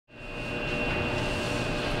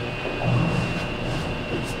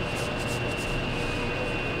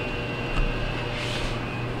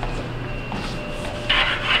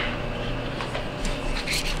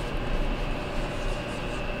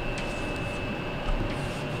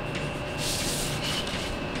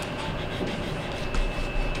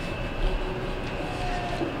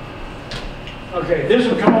Okay, this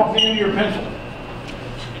will come off the end of your pencil.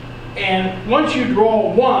 And once you draw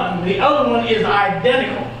one, the other one is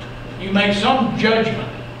identical. You make some judgment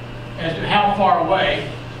as to how far away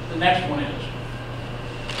the next one is.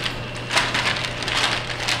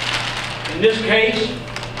 In this case,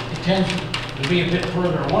 it tends to be a bit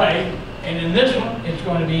further away, and in this one, it's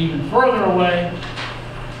going to be even further away.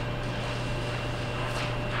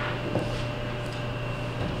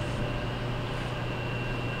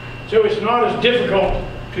 So it's not as difficult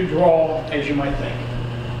to draw as you might think.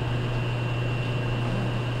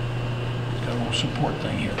 It's got a little support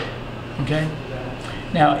thing here. Okay?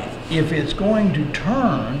 Now, if it's going to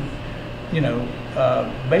turn,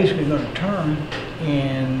 basically going to turn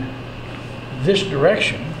in this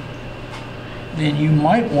direction, then you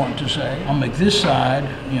might want to say, I'll make this side,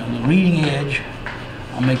 the leading edge,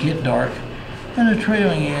 I'll make it dark, and the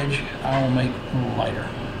trailing edge, I'll make a little lighter.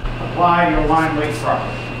 Apply your line weight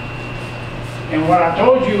properly. And what I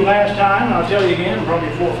told you last time, and I'll tell you again, probably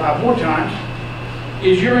 4 or 5 more times,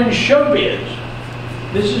 is you're in showbiz.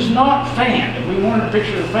 This is not fan. If we wanted to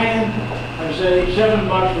picture the fan, I'd say $7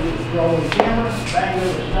 for the roll of the camera, bang,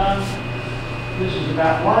 it's done. This is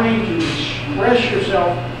about learning to express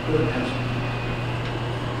yourself with a pencil.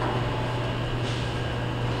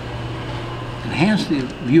 Enhance the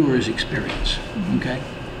viewer's experience, okay?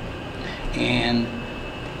 And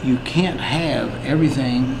you can't have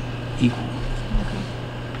everything equal.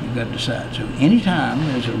 You've got to decide. So anytime,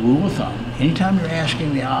 there's a rule of thumb, anytime you're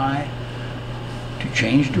asking the eye to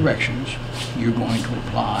change directions, you're going to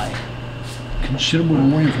apply considerable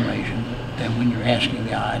more information than when you're asking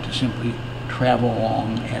the eye to simply travel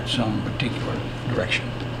along at some particular direction.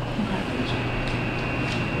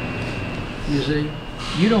 You see,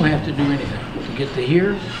 you don't have to do anything to get to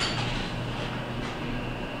here.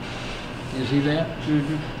 You see that?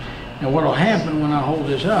 Mm-hmm. Now what will happen when I hold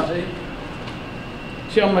this up,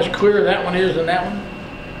 see how much clearer that one is than that one?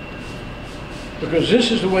 Because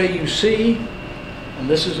this is the way you see, and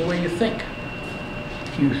this is the way you think.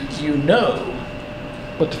 You know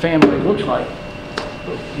what the fan blade looks like,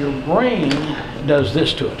 but your brain does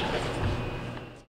this to it.